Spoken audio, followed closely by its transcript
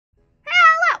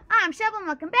I'm Shubble and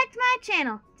welcome back to my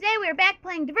channel. Today we are back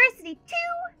playing Diversity 2.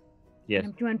 Yes.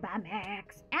 And I'm joined by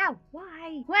Max. Ow,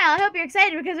 why? Well, I hope you're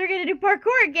excited because we're going to do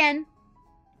parkour again.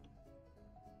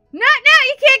 No,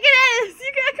 you can't get out of this.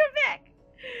 You gotta come back.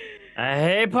 I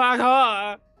hate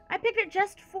parkour. I picked it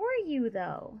just for you,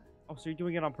 though. Oh, so you're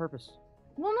doing it on purpose?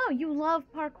 Well, no, you love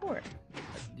parkour.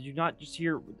 Did you not just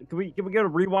hear? Can we get a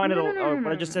rewind No, of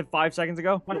what I just said 5 seconds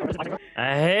ago?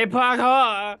 I hate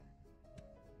parkour.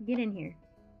 Get in here.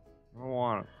 I don't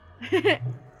want it.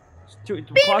 It's too Beam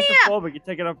me claustrophobic. You're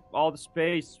taking up all the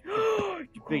space. Your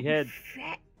big head.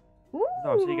 Fat. Ooh.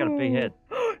 No, so you got a big head.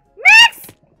 Max!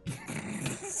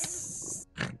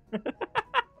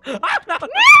 No!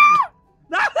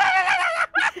 No!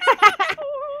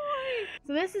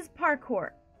 So this is parkour.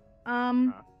 How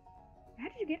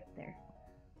did you get up there?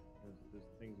 There's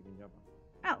things you can jump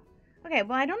on. Oh, okay.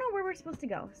 Well, I don't know where we're supposed to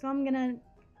go, so I'm gonna.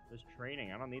 There's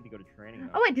training. I don't need to go to training.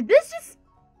 Oh wait, did this just?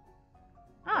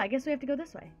 Oh, I guess we have to go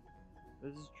this way.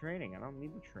 This is training. I don't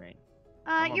need to train.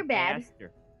 I'm You're a bad.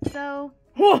 master. So.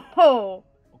 Whoa!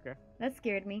 Okay. That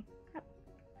scared me. Up,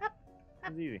 up,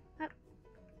 It's easy. up,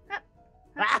 up.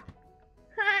 Ah!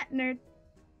 Ha! Nerd.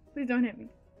 Please don't hit me.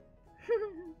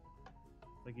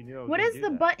 Like you knew I was What gonna is do the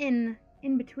that. button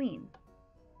in between?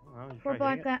 Oh, you For tried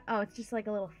black hitting it? that. Oh, it's just like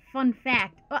a little fun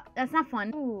fact. Oh, that's not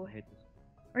fun. Ooh. I hate this.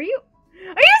 Are you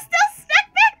still stuck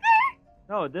back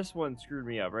No, this one screwed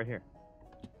me up right here.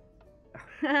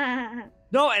 there?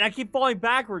 No, and I keep falling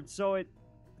backwards, so it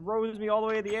throws me all the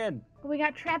way to the end. We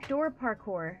got trapdoor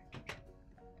parkour.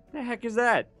 The heck is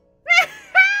that?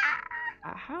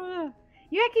 How the?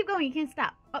 You gotta keep going. You can't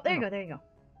stop. Oh, there you No. go. There you go.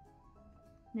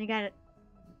 You got it.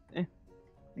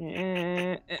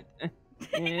 There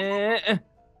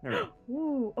we go.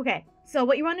 Ooh. Okay. So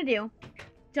what you want to do?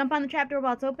 Jump on the trapdoor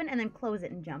while it's open, and then close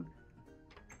it and jump.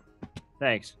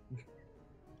 Thanks.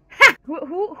 Ha! Who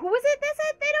was it that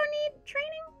said they don't need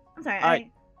training? I'm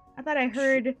sorry. I thought I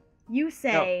heard you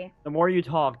say. The more you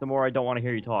talk, the more I don't want to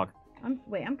hear you talk.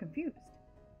 Wait, I'm confused.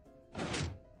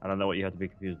 I don't know what you have to be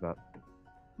confused about.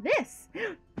 This.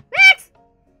 Max!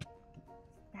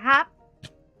 Stop.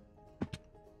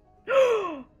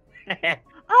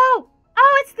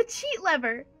 Oh, it's the cheat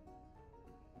lever.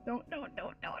 Don't.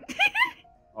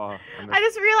 Oh, I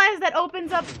just realized that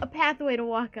opens up a pathway to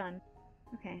walk on.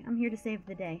 Okay, I'm here to save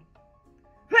the day.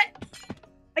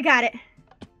 I got it.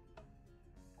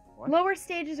 What? Lower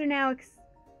stages are now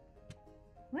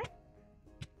What?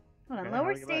 Hold on. Okay, how do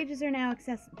Lower we get back? stages are now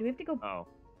accessible. Do we have to go? Oh,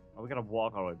 we gotta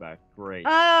walk all the way back. Great.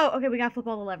 Oh, okay. We gotta flip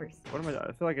all the levers. What am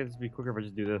I feel like it'd be quicker if I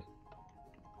just do this.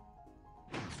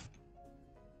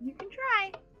 You can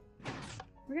try.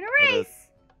 We're gonna It is. race.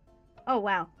 Oh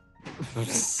wow. You Wait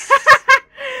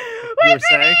were for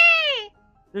saying? me!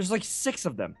 There's like 6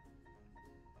 of them.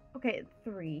 Okay,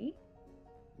 3.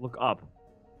 Look up.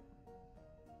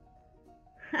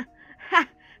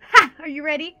 Are you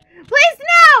ready? Please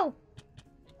no! Are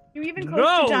you even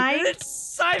close to dying? No!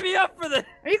 Sign me up for this!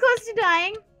 Are you close to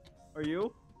dying? Are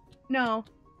you? No.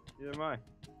 Neither am I.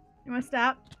 You wanna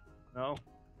stop? No.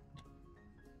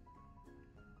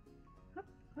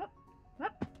 Up.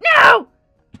 No!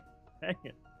 Dang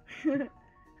it. Hup.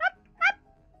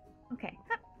 Okay.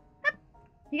 Hup.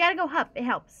 You gotta go hup. It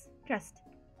helps. Trust.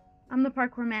 I'm the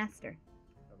parkour master.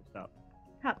 Stop.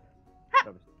 Hup.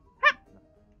 Stop. Hup.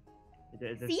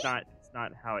 It's See? It's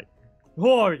not how it.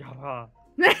 Oh! Ah.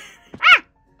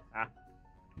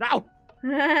 No!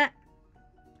 Okay.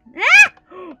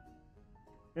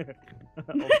 You're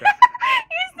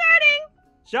starting!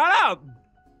 Shut up!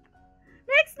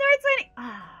 Next starts waiting.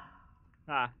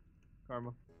 Ah,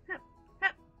 karma.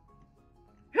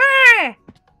 Hey!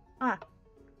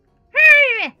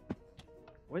 Hey!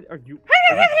 What are you?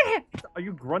 Are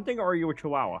you grunting or are you a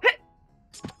chihuahua?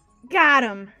 Got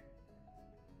him.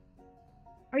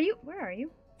 Where are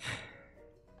you?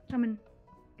 Coming.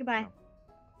 Goodbye.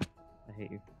 I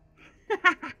hate you. You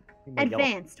make yellow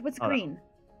Advanced. What's Oh, no. green?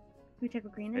 Can we check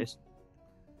what green is? face.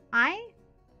 I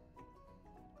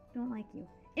don't like you.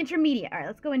 Intermediate. Alright,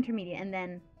 let's go intermediate and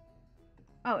then.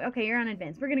 Oh, okay, you're on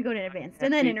advanced. We're gonna go to advanced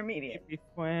and then intermediate.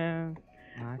 Why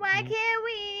can't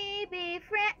we be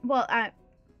friends? Well,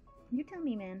 you tell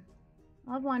me, man.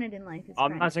 All I've wanted in life is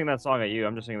I'm friends. not singing that song at you.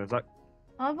 I'm just singing that song.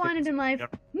 All I've wanted in life,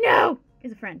 Yep. no,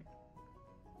 is a friend.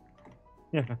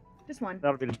 Yeah. Just one.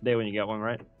 That'll be the day when you get one,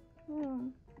 right? Oh.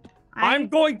 I'm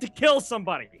going to kill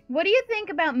somebody. What do you think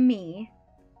about me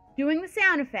doing the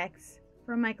sound effects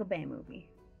for a Michael Bay movie?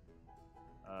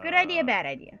 Good idea, bad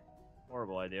idea.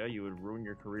 Horrible idea. You would ruin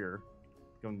your career.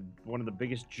 Become one of the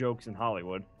biggest jokes in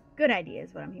Hollywood. Good idea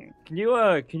is what I'm hearing. Can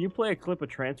you play a clip of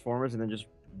Transformers and then just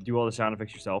do all the sound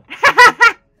effects yourself?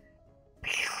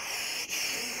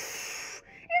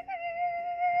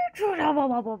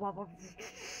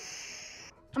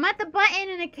 I'm at the button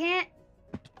and it can't.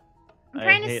 I'm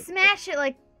trying to smash it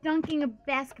like dunking a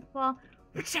basketball.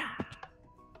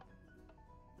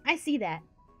 I see that.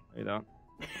 You don't.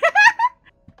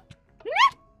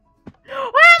 I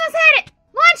almost had it!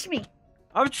 Launch me!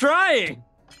 I'm trying!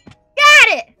 Got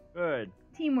it! Good.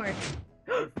 Teamwork.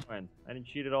 Fine. I didn't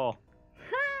cheat at all.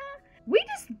 We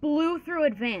just blew through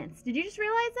advanced. Did you just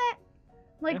realize that?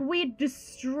 Like, Yeah. we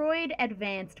destroyed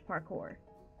advanced parkour.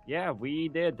 Yeah, we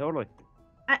did, totally.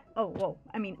 Oh, whoa.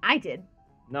 I mean, I did.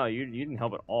 No, you didn't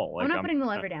help at all. Like, I'm not putting the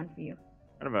lever down for you.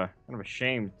 Kind of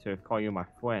ashamed to call you my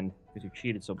friend because you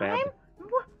cheated so badly.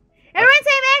 Everyone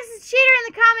say Max is a cheater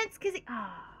in the comments because he...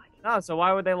 Oh, No, so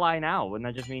why would they lie now? Wouldn't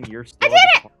that just mean you're still... I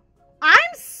did it! I'm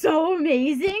so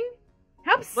amazing.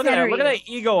 How upset are you? Look at that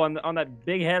ego on that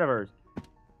big head of hers.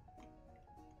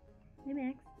 Hey,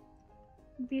 Max.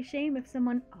 It'd be a shame if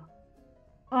someone...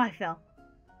 Oh, I fell.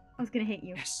 I was gonna hit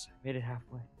you. Yes, I made it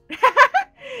halfway.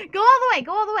 Go all the way.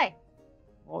 Go all the way.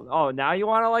 Oh, now you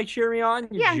want to, like, cheer me on?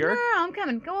 You Yeah, jerk? no, I'm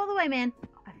coming. Go all the way, man. Oh,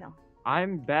 I fell.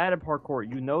 I'm bad at parkour.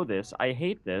 You know this. I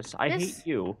hate this. I hate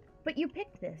you. But you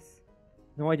picked this.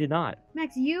 No, I did not.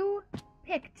 Max, you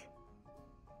picked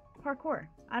parkour.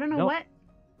 I don't know Nope. what.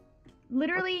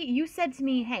 Literally, you said to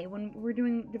me, hey, when we're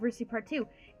doing Diversity Part 2,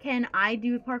 can I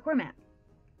do parkour map?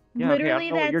 Yeah, Literally, okay, I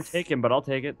don't know what you're taking, but I'll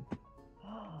take it.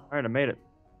 Alright, I made it.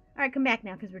 Alright, come back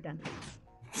now, because we're done.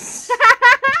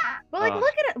 But, like,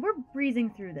 look at it. We're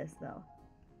breezing through this, though.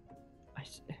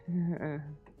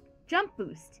 Jump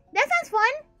boost. That sounds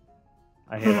fun.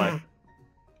 I hate life.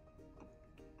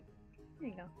 There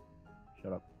you go.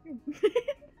 Shut up.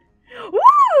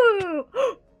 Woo!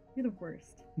 You're the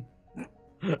worst.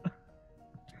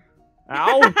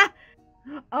 Ow!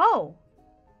 Oh.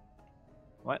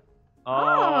 What?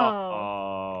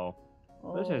 Oh.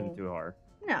 This isn't too hard.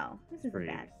 No, this isn't Pretty.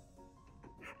 bad.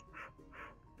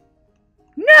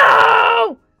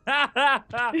 No!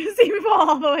 See me fall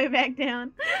all the way back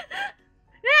down.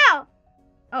 No!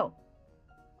 Oh.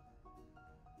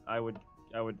 I would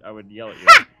yell at you.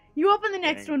 Ha! You open the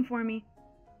next Dang. one for me.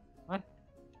 What?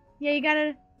 Yeah, you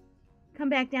gotta come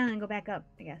back down and go back up,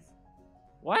 I guess.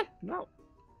 What? No.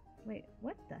 Wait,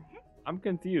 what the heck? I'm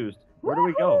confused. Where do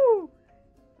we go? Woohoo!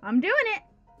 I'm doing it.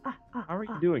 How are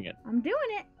you doing it? I'm doing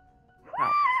it.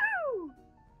 How? Woo!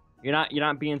 You're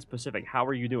not being specific. How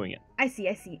are you doing it? I see.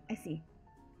 I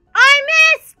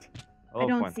missed! Oh, I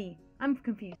don't fine. see. I'm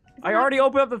confused. Is I that already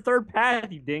opened up the third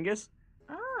path, you dingus.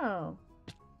 Oh. Oh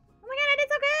my god, I did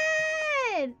so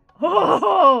good!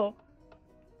 Oh!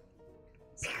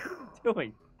 What are you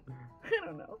doing? I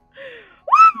don't know.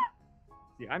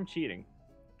 See, I'm cheating.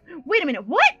 Wait a minute,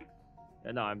 what?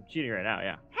 No, I'm cheating right now,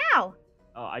 yeah. How?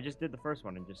 Oh, I just did the first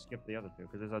one and just skipped the other two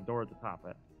because there's a door at the top.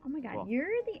 Oh my god, Well. you're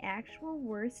the actual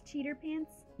worst cheater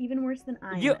pants, even worse than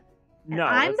I am. You... And No,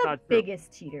 I'm that's the not true.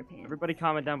 biggest cheater pants. Everybody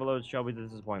comment down below to show me the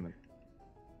disappointment.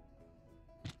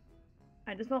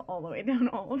 I just fell all the way down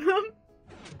all of them.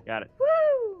 Got it.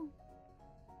 Woo!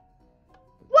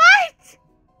 What?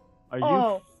 Are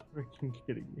Oh. you freaking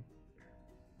kidding me?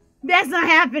 That's not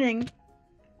happening.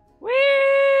 Whee!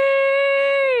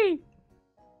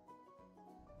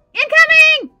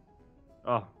 Incoming!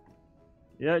 Oh.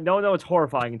 Yeah, no, it's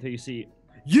horrifying until you see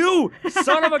you,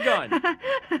 son of a gun!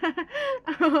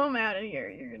 Oh, I'm out of here.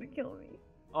 You're gonna kill me.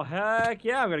 Oh, heck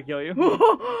yeah, I'm gonna kill you.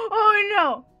 Oh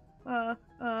no! No!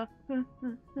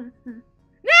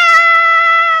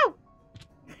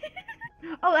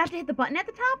 Oh, I have to hit the button at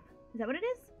the top? Is that what it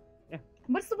is? Yeah.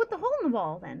 What's with the hole in the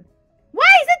wall then? Why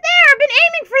is it there? I've been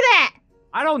aiming for that!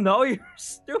 I don't know, you're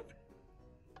stupid.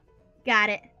 Got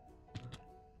it.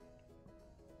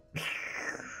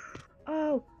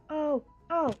 Oh.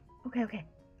 Okay.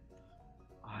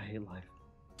 I hate life.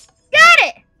 Got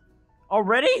it!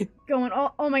 Already? Going,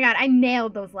 oh my god, I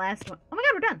nailed those last ones. Oh my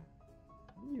god, we're done.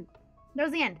 That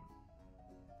was the end.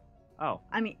 Oh.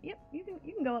 I mean, yep, you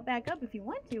can go back up if you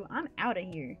want to. I'm out of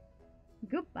here.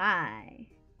 Goodbye.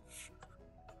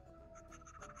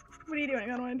 What are you doing? I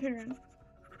don't want to turn.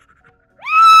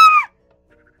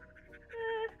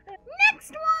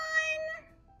 Next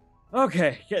one!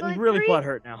 Okay, getting like really 3?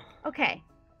 butthurt now. Okay.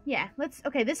 Yeah,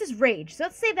 okay, this is rage. So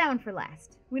let's save that one for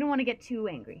last. We don't want to get too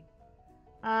angry.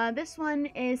 This one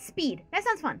is speed. That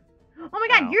sounds fun. Oh my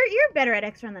god, Wow. you're better at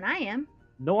X-Run than I am.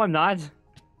 No, I'm not.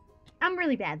 I'm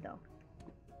really bad though.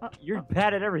 You're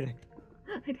bad at everything.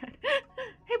 I died.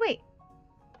 Hey, wait.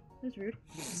 That was rude.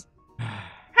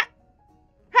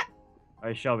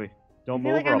 Alright, Shelby. Don't I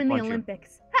feel move like or I'm I'll in the punch you.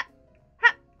 Olympics.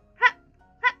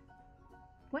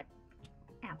 What?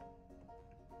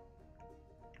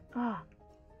 Ow.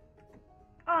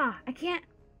 I can't.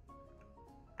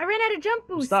 I ran out of jump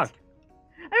I'm boost. stuck.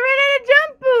 I ran out of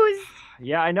jump boost.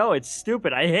 Yeah, I know. It's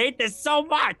stupid. I hate this so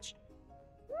much.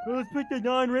 Well, let's pick the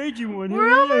non-raging one.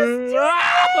 We're almost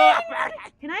done.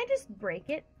 Can I just break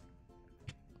it?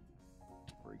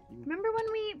 Remember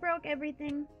when we broke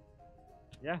everything?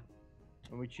 Yeah.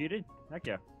 When we cheated? Heck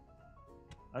yeah.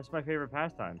 That's my favorite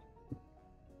pastime.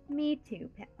 Me too.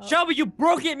 Oh. Shelby, you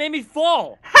broke it and made me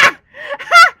fall! Ha!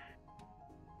 Ha!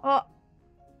 Oh.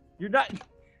 You're not...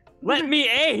 Let me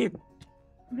aim!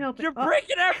 I'm helping. You're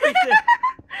breaking everything!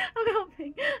 I'm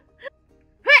helping.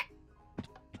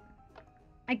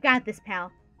 I got this,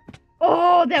 pal.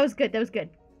 Oh, that was good. That was good.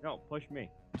 No, push me.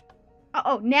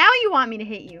 Oh, now you want me to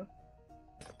hit you.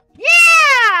 Yeah!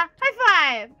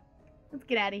 High five! Let's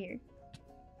get out of here.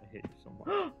 I hate you so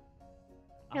much.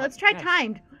 Hey, let's try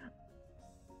timed.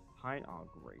 Timed? Oh,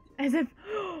 great. As if...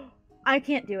 I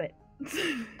can't do it.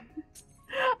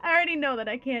 I already know that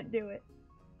I can't do it.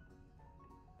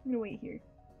 I'm gonna wait here.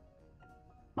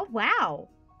 Oh, wow.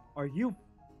 Are you...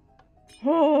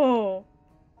 Oh.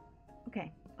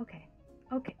 Okay. Okay.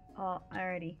 Okay. Oh, I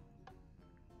already...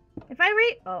 If I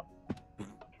read... Oh.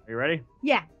 Are you ready?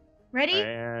 Yeah. Ready?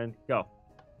 And go.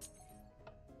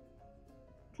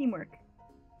 Teamwork.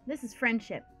 This is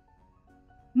friendship.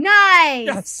 Nice!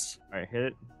 Yes! Alright, hit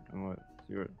it. And let's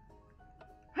see what...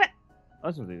 Huh. Oh,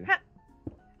 this one's easy. Huh.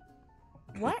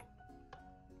 What?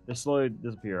 Just slowly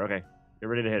disappear. Okay. Get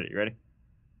ready to hit it. You ready?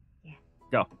 Yeah.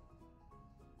 Go.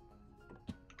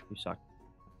 You suck.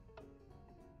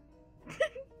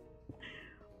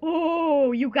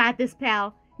 Oh, you got this,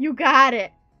 pal. You got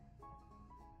it.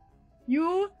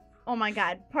 You... Oh my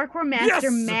god. Parkour Master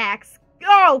Yes! Max.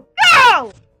 Go!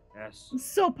 Go! Yes. I'm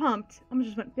so pumped. I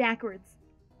just went backwards.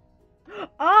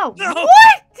 Oh, No!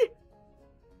 what?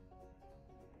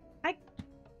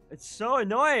 It's so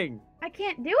annoying. I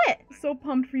can't do it. So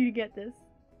pumped for you to get this.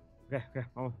 Okay, okay.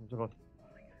 Oh, I'm so close.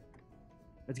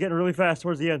 It's getting really fast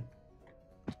towards the end.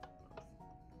 I'm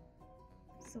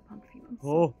so pumped for you. I'm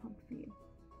Oh. so pumped for you.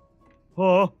 Oh.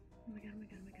 Oh my god, oh my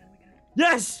god, oh my god, oh my god.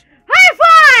 Yes! High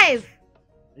five!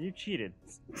 You cheated.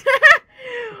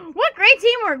 What great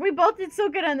teamwork. We both did so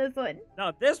good on this one.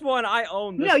 No, this one I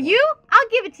own. This No, one. you? I'll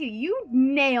give it to you. You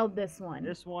nailed this one.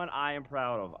 This one I am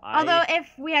proud of. Although if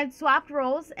we had swapped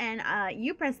roles and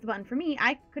you pressed the button for me,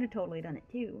 I could have totally done it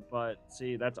too. But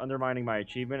see, that's undermining my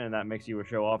achievement, and that makes you a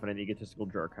show off and an egotistical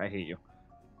jerk. I hate you.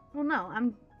 Well, no,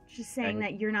 I'm just saying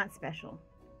that you're not special.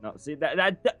 No, see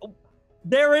that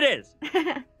there it is.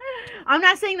 I'm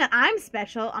not saying that I'm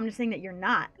special. I'm just saying that you're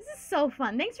not. This is so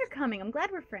fun. Thanks for coming. I'm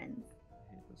glad we're friends.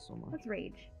 I hate this so much. Let's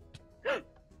rage.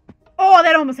 Oh,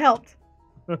 that almost helped.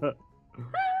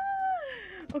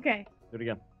 Okay. Do it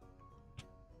again.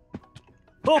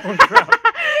 Holy crap!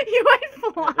 You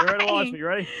went flying. You're ready to launch me. You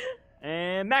ready?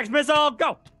 And max missile,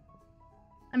 go!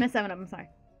 I messed that one up. I'm sorry.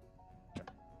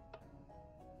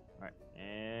 All right.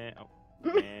 And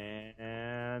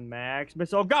and max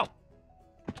missile, go!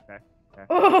 Okay. Okay.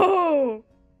 Oh.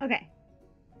 Okay.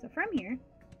 So from here.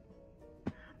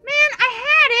 Man, I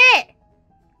had it.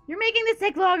 You're making this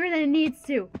take longer than it needs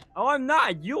to. Oh, I'm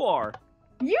not. You are.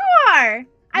 You are.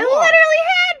 I You are. literally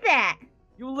had that.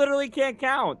 You literally can't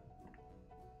count.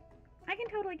 I can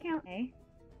totally count. Okay.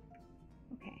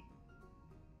 Okay.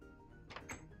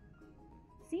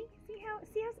 See how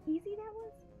easy that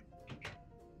was?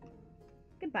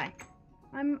 Goodbye.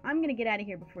 I'm gonna get out of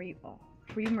here before you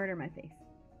murder my face.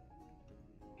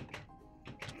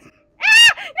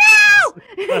 Ah! No!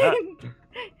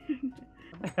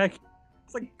 What the heck?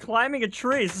 It's like climbing a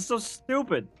tree. This is so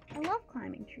stupid. I love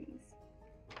climbing trees.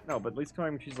 No, but at least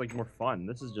climbing trees is like more fun.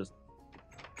 This is just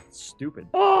stupid.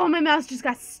 Oh, my mouse just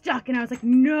got stuck and I was like,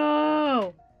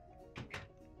 no.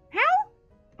 How?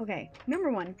 Okay,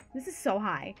 number one. This is so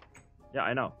high. Yeah,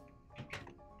 I know.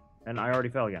 And I already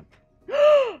fell again.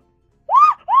 I'm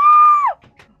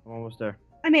almost there.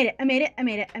 I made it. I made it. I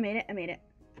made it. I made it. I made it.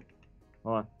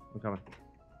 Hold on. I'm coming.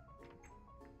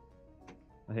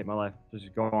 I hate my life.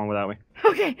 Just go on without me.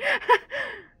 Okay.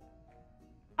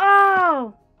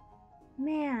 Oh.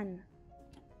 Man.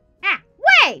 Ah,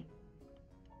 way!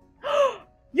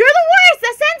 You're the worst!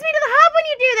 That sends me to the hub when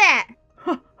you do that!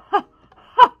 Ho! Ho!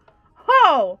 Ho!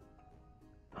 Ho!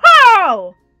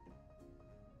 Ho!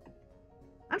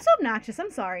 I'm so obnoxious,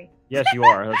 I'm sorry. Yes, you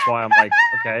are. That's why I'm like,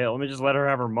 okay, let me just let her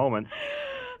have her moment.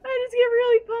 I just get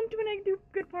really pumped when I do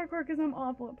good parkour because I'm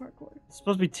awful at parkour. It's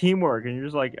supposed to be teamwork, and you're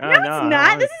just like, No, it's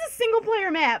not. This is a single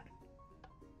player map.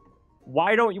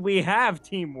 Why don't we have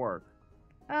teamwork?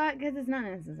 Because it's not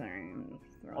necessary.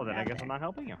 Oh, then I guess I'm not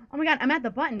helping you. Oh my god, I'm at the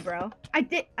button, bro.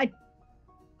 Hey,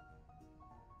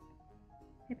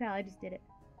 pal, I just did it.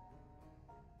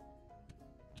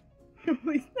 No,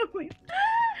 please, no, please.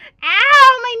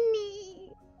 Ow, my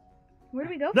knee. Where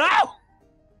do we go? No!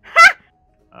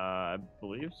 I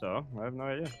believe so. I have no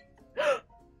idea.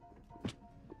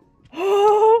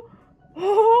 Oh!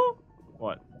 Oh!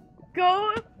 What?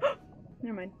 Go!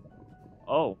 Never mind.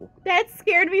 Oh. That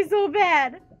scared me so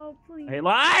bad. Oh, please. Hey,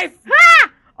 life!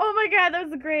 Ha! Oh my god, that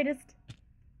was the greatest.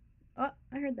 Oh,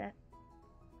 I heard that.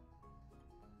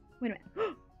 Wait a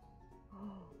minute.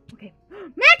 Oh, okay.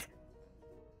 Matt!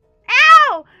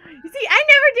 Ow! You see, I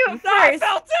never do it No, I first.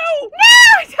 fell too! No!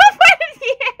 Don't put it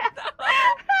here!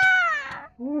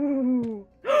 Ooh.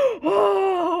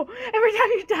 Oh! Every time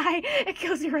you die, it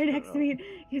kills you right next to me.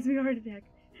 It gives me a heart attack.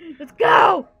 Let's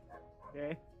go!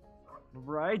 Okay.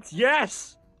 Right.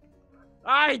 Yes!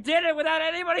 I did it without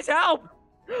anybody's help!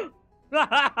 What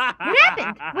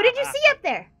happened? What did you see up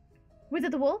there? Was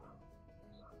it the wolf?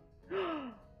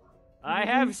 I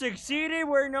have succeeded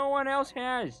where no one else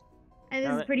has. And this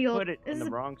Now is pretty old. Put it in the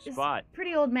wrong spot.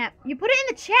 Pretty old map. You put it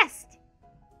in the chest.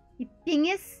 You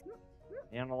dingus.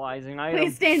 Analyzing item.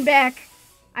 Please stand back.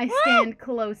 I stand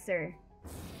closer.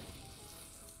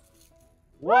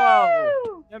 Whoa!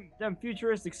 Woo! Them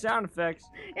futuristic sound effects.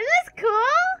 Isn't this cool?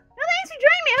 No, thanks for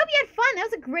joining me. I hope you had fun. That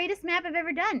was the greatest map I've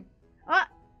ever done. Oh.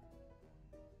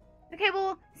 Okay,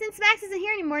 well, since Max isn't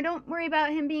here anymore, don't worry about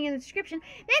him being in the description.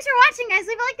 Thanks for watching, guys.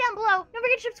 Leave a like down below. Don't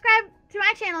forget to subscribe to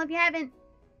my channel if you haven't.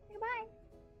 Goodbye.